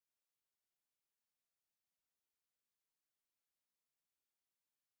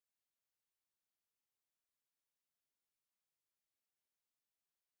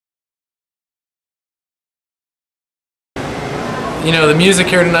You know, the music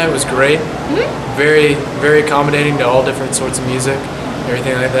here tonight was great. Very, very accommodating to all different sorts of music,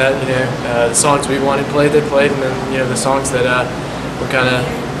 everything like that. You know, the songs we wanted played, they played, and then, you know, the songs that were kind of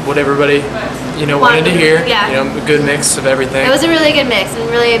what everybody, you know, wanted to hear. Yeah. You know, a good mix of everything. It was a really good mix and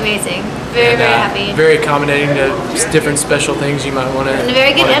really amazing. Very, very happy. Very accommodating to different special things you might want to do. And a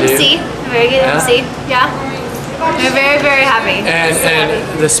very good MC. Very good MC. Yeah. We're very, very happy. And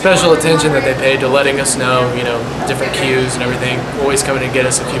the special attention that they paid to letting us know, you know, different cues and everything, always coming to get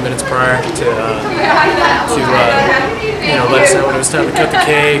us a few minutes prior to you know, let us know when it was time to cut the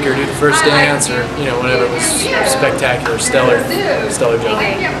cake or do the first dance or, you know, whatever. It was spectacular, stellar job. Yes.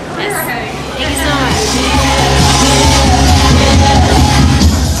 Thank you so much.